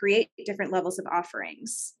you to create different levels of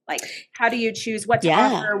offerings. Like, how do you choose what to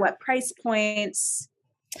offer, what price points?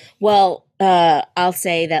 Well, I'll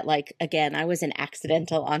say that, like, again, I was an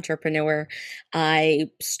accidental entrepreneur. I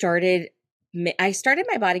started my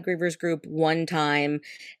body grievers group one time,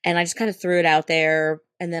 and I just kind of threw it out there.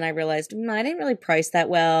 And then I realized I didn't really price that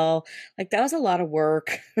well. Like, that was a lot of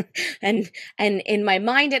work. and in my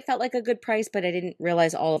mind, it felt like a good price, but I didn't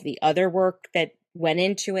realize all of the other work that went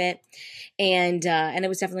into it. And it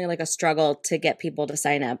was definitely like a struggle to get people to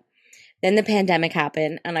sign up. Then the pandemic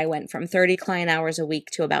happened, and I went from 30 client hours a week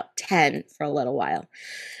to about 10 for a little while,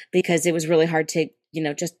 because it was really hard to,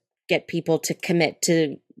 just get people to commit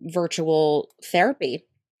to virtual therapy.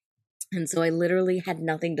 And so I literally had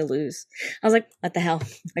nothing to lose. I was like, what the hell?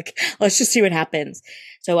 Like, let's just see what happens.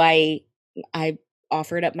 So I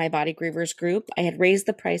offered up my body grievers group. I had raised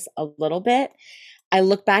the price a little bit. I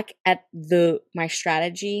look back at my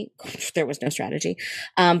strategy. There was no strategy.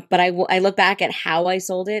 But I look back at how I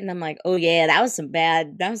sold it, and I'm like, oh yeah, that was some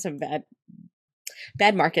bad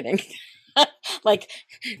marketing. Like,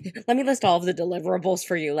 let me list all of the deliverables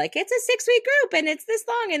for you. Like, it's a 6-week group and it's this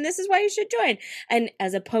long and this is why you should join. And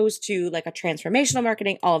as opposed to like a transformational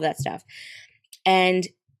marketing, all of that stuff. And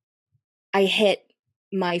I hit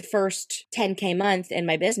my first 10K month in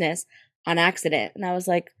my business on accident. And I was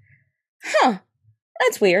like,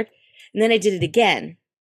 that's weird. And then I did it again.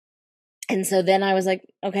 And so then I was like,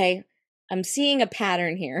 okay, I'm seeing a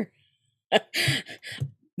pattern here.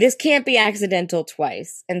 This can't be accidental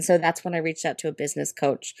twice. And so that's when I reached out to a business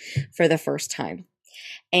coach for the first time.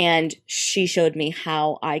 And she showed me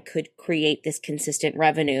how I could create this consistent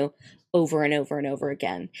revenue over and over and over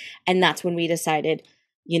again. And that's when we decided,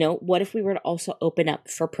 what if we were to also open up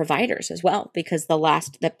for providers as well? Because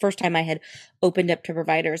the first time I had opened up to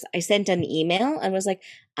providers, I sent an email and was like,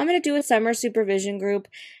 I'm going to do a summer supervision group.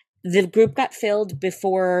 The group got filled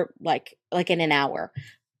before like in an hour,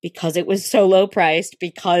 because it was so low priced,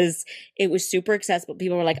 because it was super accessible.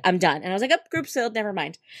 People were like, I'm done. And I was like, group's filled, never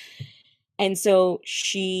mind. And so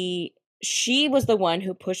she was the one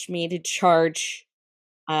who pushed me to charge,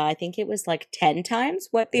 I think it was like 10 times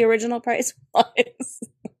what the original price was.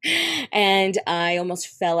 And I almost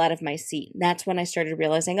fell out of my seat. That's when I started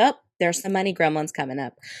realizing, there's some money gremlins coming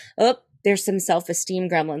up. There's some self-esteem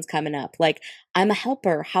gremlins coming up. Like, I'm a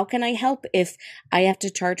helper. How can I help if I have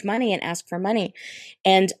to charge money and ask for money?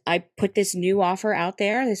 And I put this new offer out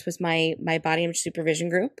there. This was my body image supervision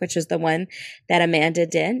group, which is the one that Amanda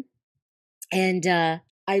did. And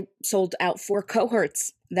I sold out 4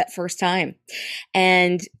 cohorts that first time.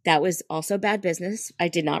 And that was also bad business. I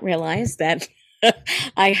did not realize that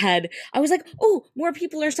I was like, more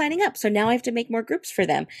people are signing up. So now I have to make more groups for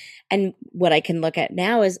them. And what I can look at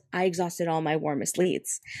now is I exhausted all my warmest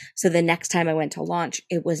leads. So the next time I went to launch,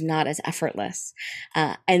 it was not as effortless.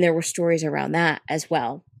 And there were stories around that as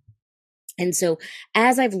well. And so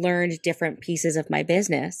as I've learned different pieces of my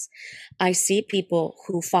business, I see people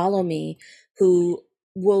who follow me who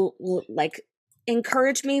will like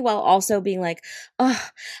encourage me while also being like,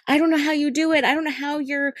 I don't know how you do it. I don't know how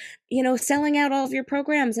you're, selling out all of your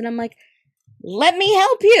programs. And I'm like, let me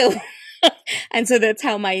help you. And so that's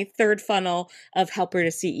how my third funnel of helper to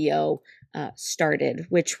CEO started,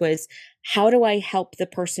 which was, how do I help the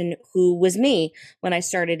person who was me when I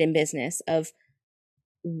started in business, of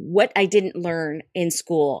what I didn't learn in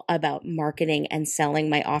school about marketing and selling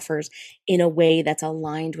my offers in a way that's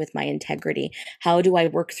aligned with my integrity? How do I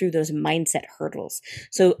work through those mindset hurdles?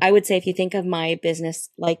 So I would say, if you think of my business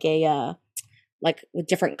like like with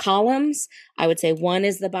different columns, I would say one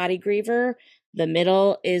is the body griever, the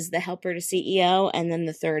middle is the helper to CEO, and then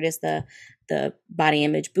the third is the body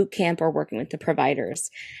image boot camp, or working with the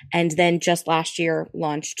providers. And then just last year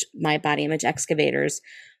launched my body image excavators,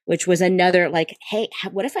 which was another like, hey,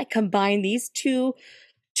 what if I combine these two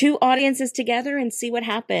audiences together and see what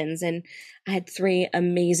happens? And I had 3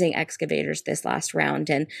 amazing excavators this last round,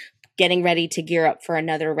 and getting ready to gear up for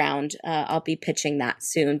another round. I'll be pitching that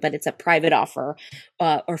soon, but it's a private offer,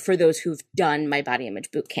 or for those who've done my body image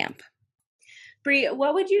boot camp. Bree,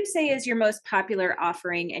 what would you say is your most popular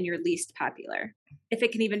offering and your least popular, if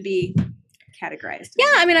it can even be categorized?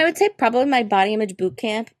 Yeah, I mean, I would say probably my body image boot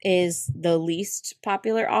camp is the least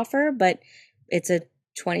popular offer, but it's a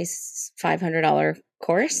 $2,500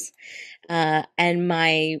 course. And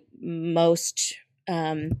my most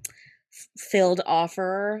filled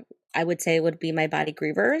offer, I would say, would be my body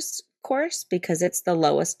grievers course, because it's the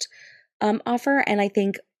lowest offer. And I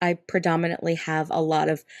think I predominantly have a lot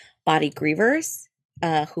of body grievers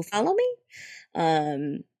who follow me.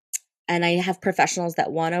 And I have professionals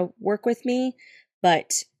that want to work with me,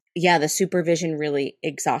 but yeah, the supervision really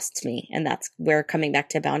exhausts me. And that's where, coming back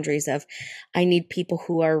to boundaries of, I need people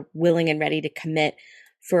who are willing and ready to commit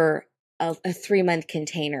for a 3-month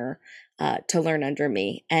container to learn under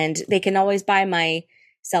me. And they can always buy my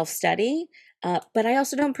self-study, but I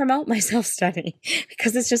also don't promote my self-study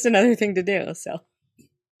because it's just another thing to do. So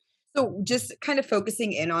just kind of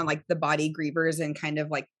focusing in on like the body grievers and kind of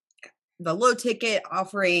like the low ticket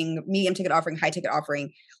offering, medium ticket offering, high ticket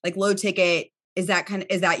offering. Like low ticket, is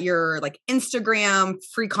that your like Instagram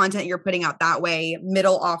free content you're putting out that way?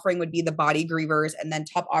 Middle offering would be the body grievers, and then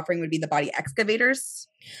top offering would be the body excavators.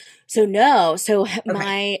 So no,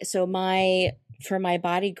 Okay. for my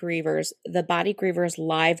body grievers, the body grievers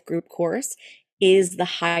live group course is the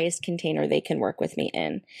highest container they can work with me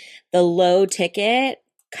in. The low ticket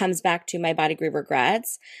comes back to my body griever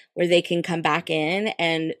grads, where they can come back in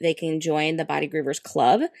and they can join the body grievers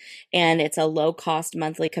club. And it's a low cost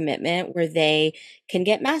monthly commitment where they can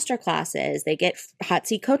get master classes. They get hot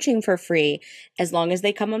seat coaching for free as long as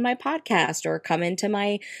they come on my podcast or come into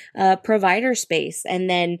my provider space. And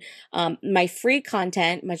then my free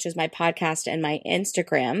content, much as my podcast and my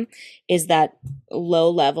Instagram, is that low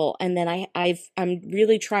level. And then I'm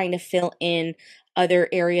really trying to fill in other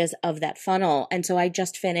areas of that funnel. And so I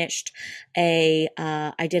just finished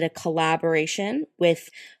I did a collaboration with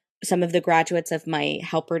some of the graduates of my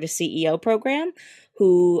Helper to CEO program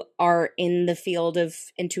who are in the field of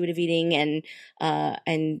intuitive eating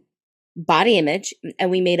and body image.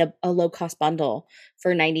 And we made a low cost bundle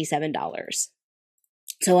for $97.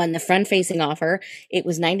 So on the front facing offer, it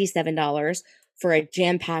was $97 for a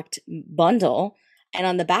jam-packed bundle. And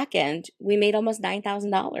on the back end, we made almost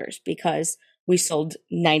 $9,000 because we sold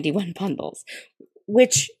 91 bundles,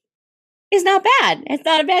 which is not bad. It's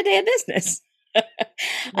not a bad day of business.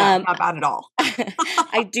 No, not bad at all.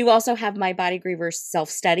 I do also have my body grievers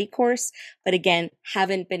self-study course, but again,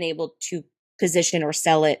 haven't been able to position or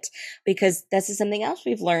sell it because this is something else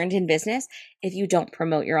we've learned in business. If you don't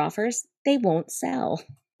promote your offers, they won't sell.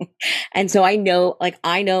 And so I know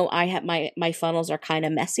I have my funnels are kind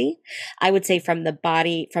of messy. I would say from the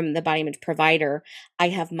body image provider, I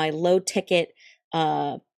have my low ticket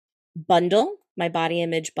bundle, my body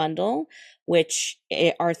image bundle, which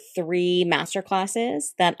are 3 master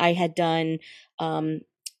classes that I had done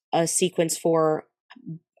a sequence for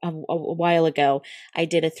a while ago. I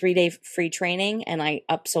did a 3-day free training and I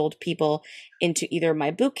upsold people into either my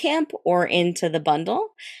boot camp or into the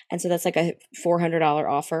bundle. And so that's like a $400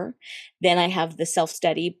 offer. Then I have the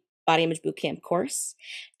self-study body image bootcamp course.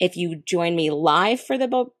 If you join me live for the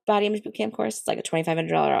body image bootcamp course, it's like a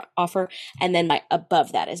 $2,500 offer. And then my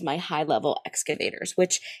above that is my high level excavators,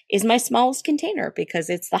 which is my smallest container because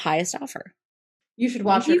it's the highest offer. You should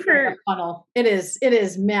watch your funnel. It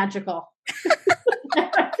is magical.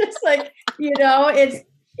 It's like,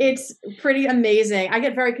 it's pretty amazing. I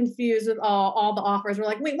get very confused with all the offers. We're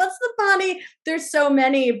like, wait, what's the body? There's so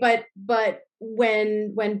many, but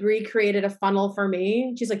when Bree created a funnel for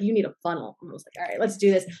me, she's like, you need a funnel. And I was like, all right, let's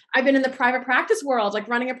do this. I've been in the private practice world, like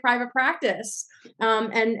running a private practice,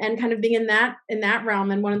 and kind of being in that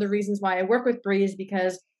realm. And one of the reasons why I work with Bree is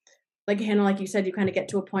because, like Hannah, like you said, you kind of get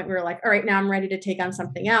to a point where you're like, all right, now I'm ready to take on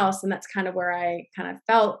something else. And that's kind of where I kind of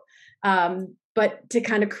felt. But to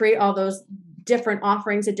kind of create all those different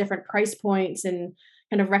offerings at different price points and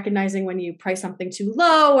kind of recognizing when you price something too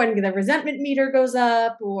low and the resentment meter goes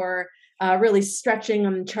up, or really stretching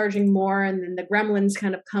and charging more and then the gremlins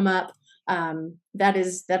kind of come up. That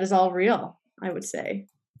is all real, I would say.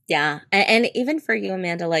 Yeah. And even for you,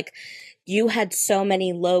 Amanda, like you had so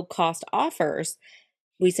many low cost offers.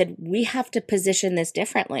 We said, we have to position this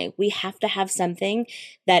differently. We have to have something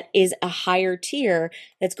that is a higher tier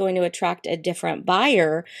that's going to attract a different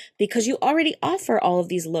buyer because you already offer all of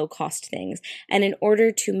these low cost things. And in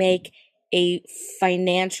order to make a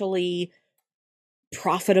financially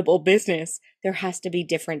profitable business, there has to be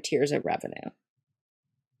different tiers of revenue.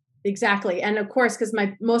 Exactly. And of course, because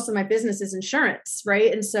most of my business is insurance,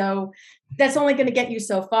 right? And so that's only going to get you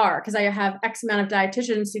so far, because I have X amount of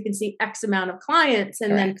dietitians who can see X amount of clients.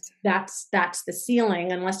 And Correct. then that's the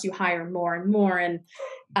ceiling, unless you hire more and more. And,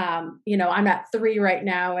 I'm at 3 right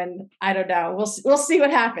now, and I don't know, we'll see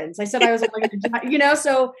what happens. I said I was only going to,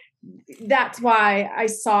 so that's why I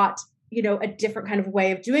sought, a different kind of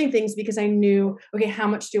way of doing things, because I knew, okay, how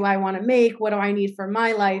much do I want to make? What do I need for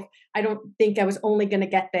my life? I don't think I was only going to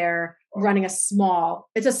get there running it's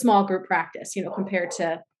a small group practice, compared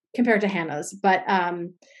to Hannah's. But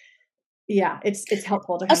it's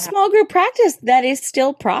helpful to a small group practice that is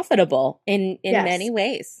still profitable in Yes. many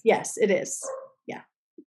ways. Yes, it is. Yeah.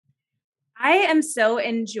 I am so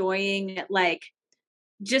enjoying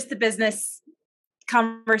just the business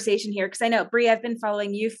conversation here, because I know, Brie, I've been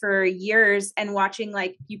following you for years and watching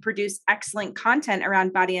you produce excellent content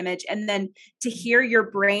around body image, and then to hear your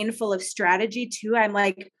brain full of strategy too, I'm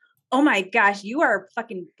like, oh my gosh, you are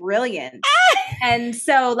fucking brilliant. And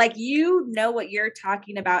so what you're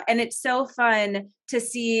talking about, and it's so fun to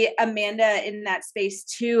see Amanda in that space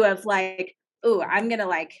too of oh, I'm gonna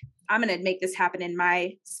make this happen in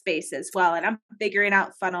my space as well, and I'm figuring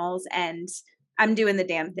out funnels and I'm doing the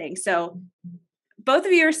damn thing. So both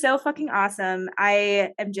of you are so fucking awesome.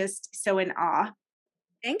 I am just so in awe.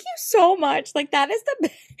 Thank you so much. That is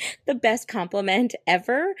the best compliment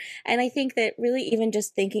ever. And I think that really, even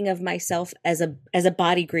just thinking of myself as a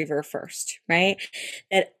body griever first, right?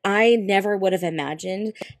 That I never would have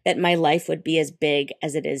imagined that my life would be as big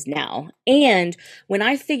as it is now. And when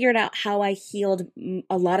I figured out how I healed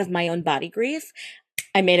a lot of my own body grief,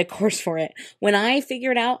 I made a course for it. When I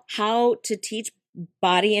figured out how to teach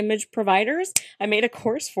body image providers, I made a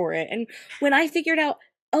course for it. And when I figured out,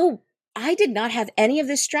 oh, I did not have any of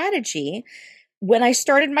this strategy when I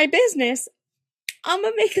started my business, I'm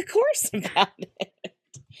gonna make a course about it.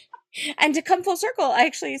 And to come full circle,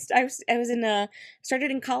 I was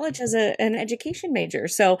started in college as an education major.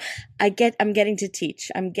 So I'm getting to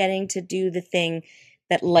teach. I'm getting to do the thing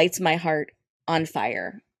that lights my heart on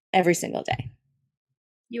fire every single day.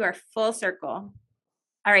 You are full circle.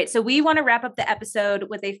 All right. So we want to wrap up the episode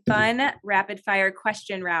with a fun rapid fire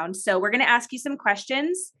question round. So we're going to ask you some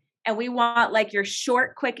questions, and we want your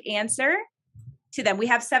short, quick answer to them. We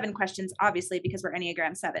have 7 questions, obviously, because we're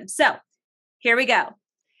Enneagram 7. So here we go.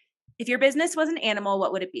 If your business was an animal,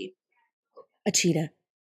 what would it be? A cheetah.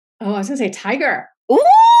 Oh, I was going to say tiger. Ooh,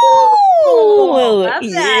 love that.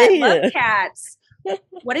 Yeah. Love cats.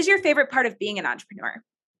 What is your favorite part of being an entrepreneur?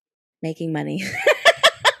 Making money.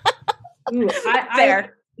 Ooh,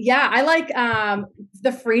 I like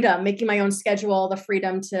the freedom, making my own schedule, the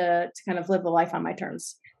freedom to kind of live the life on my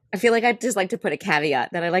terms. I feel like I'd just like to put a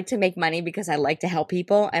caveat that I like to make money because I like to help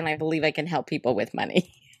people, and I believe I can help people with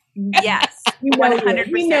money. Yes.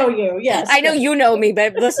 100%. We know you. Yes. I know you know me,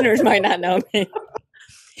 but listeners might not know me.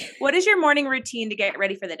 What is your morning routine to get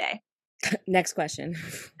ready for the day? Next question.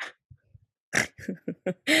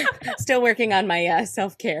 Still working on my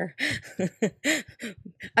self-care.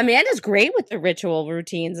 Amanda's great with the ritual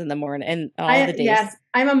routines in the morning and all the days. Yes,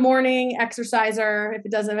 I'm a morning exerciser.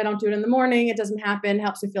 If I don't do it in the morning, it doesn't happen. It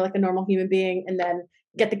helps me feel like a normal human being, and then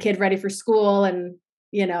get the kid ready for school. And,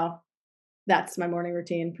 that's my morning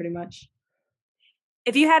routine pretty much.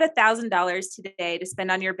 If you had $1,000 today to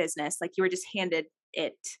spend on your business, you were just handed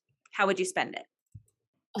it, how would you spend it?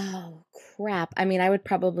 Oh, crap. I mean, I would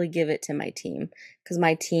probably give it to my team, because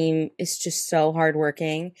my team is just so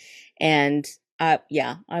hardworking. And I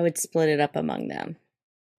would split it up among them.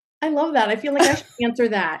 I love that. I feel like I should answer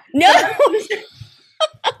that. No.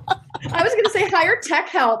 I was going to say hire tech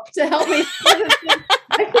help to help me.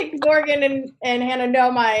 I think Morgan and Hannah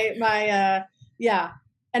know my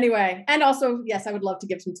Anyway, and also, yes, I would love to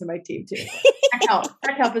give some to my team too.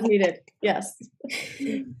 Tech help is needed. Yes.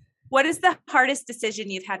 What is the hardest decision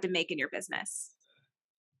you've had to make in your business?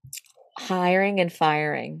 Hiring and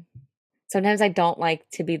firing. Sometimes I don't like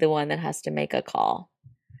to be the one that has to make a call.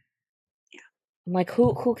 Yeah. I'm like,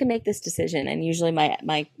 who can make this decision? And usually my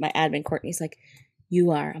admin, Courtney's like,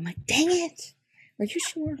 you are. I'm like, dang it. Are you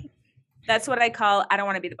sure? That's what I call, I don't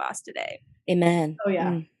want to be the boss today. Amen. Oh,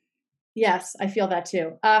 yeah. Yes, I feel that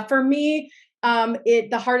too. For me,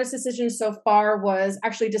 the hardest decision so far was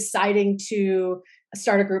actually deciding to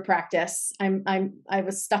start a group practice. I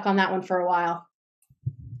was stuck on that one for a while.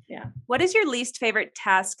 Yeah. What is your least favorite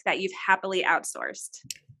task that you've happily outsourced?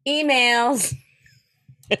 Emails.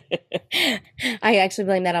 I actually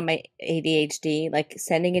blame that on my ADHD.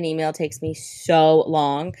 Sending an email takes me so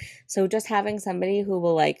long. So just having somebody who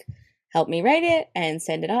will help me write it and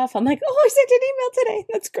send it off. I'm like, oh, I sent an email today.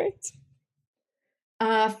 That's great.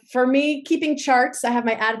 For me, keeping charts, I have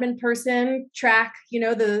my admin person track,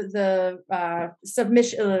 the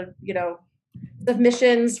submission,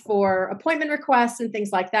 submissions for appointment requests and things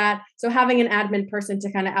like that. So having an admin person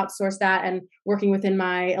to kind of outsource that and working within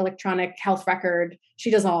my electronic health record, she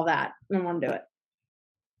does all of that. I don't want to do it.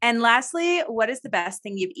 And lastly, what is the best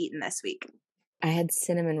thing you've eaten this week? I had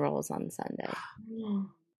cinnamon rolls on Sunday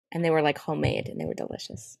and they were like homemade and they were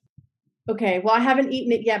delicious. Okay, well, I haven't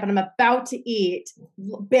eaten it yet, but I'm about to eat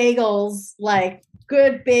bagels, like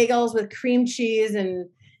good bagels with cream cheese, and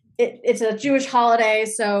it's a Jewish holiday,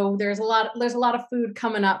 so there's a lot of food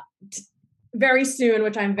coming up very soon,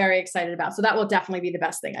 which I'm very excited about. So that will definitely be the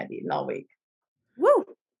best thing I've eaten all week. Woo!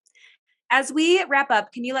 As we wrap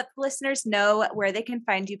up, can you let the listeners know where they can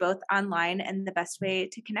find you both online and the best way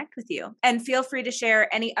to connect with you? And feel free to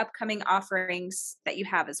share any upcoming offerings that you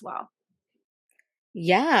have as well.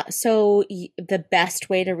 Yeah. So the best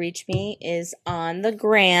way to reach me is on the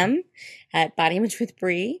gram at Body Image with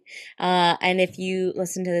Bree. And if you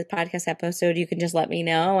listen to this podcast episode, you can just let me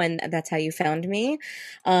know. And that's how you found me.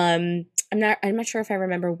 I'm not sure if I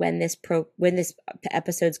remember when this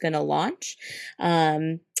episode's going to launch.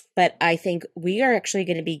 But I think we are actually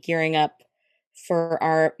going to be gearing up for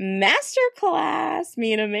our masterclass,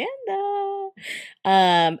 me and Amanda.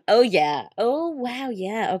 Oh yeah. Oh wow.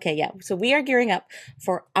 Yeah. Okay. Yeah. So we are gearing up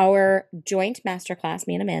for our joint masterclass,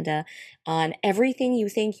 me and Amanda, on everything you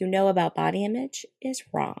think you know about body image is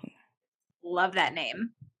wrong. Love that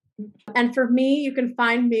name. And for me, you can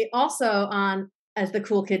find me also on, as the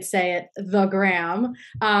cool kids say it, the gram.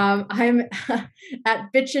 I'm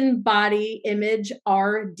at Bitchin' Body Image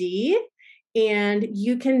RD. And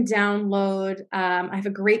you can download, I have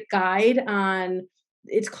a great guide on,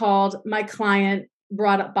 it's called My Client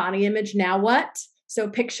Brought Up Body Image, Now What? So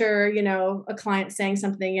picture, a client saying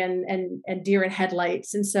something and deer in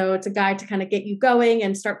headlights. And so it's a guide to kind of get you going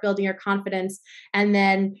and start building your confidence. And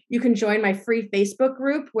then you can join my free Facebook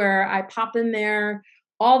group where I pop in there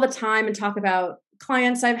all the time and talk about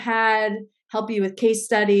clients I've had, help you with case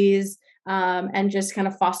studies, and just kind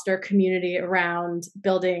of foster community around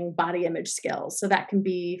building body image skills. So that can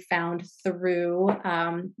be found through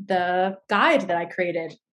the guide that I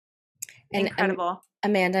created. Incredible.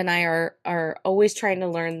 Amanda and I are always trying to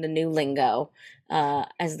learn the new lingo,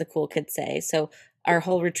 as the cool kids say. So our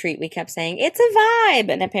whole retreat, we kept saying, it's a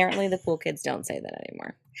vibe. And apparently the cool kids don't say that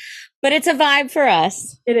anymore. But it's a vibe for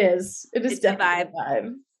us. It is. It's definitely a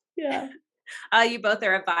vibe. Yeah. You both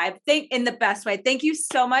are a vibe. In the best way. Thank you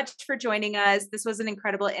so much for joining us. This was an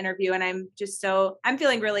incredible interview, and I'm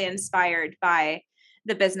feeling really inspired by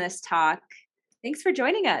the business talk. Thanks for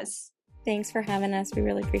joining us. Thanks for having us. We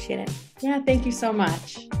really appreciate it. Yeah, thank you so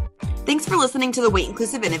much. Thanks for listening to the Weight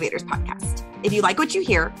Inclusive Innovators podcast. If you like what you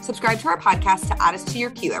hear, subscribe to our podcast to add us to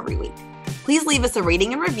your queue every week. Please leave us a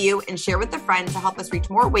rating and review and share with a friend to help us reach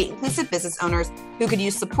more weight inclusive business owners who could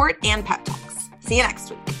use support and pep talks. See you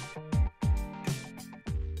next week.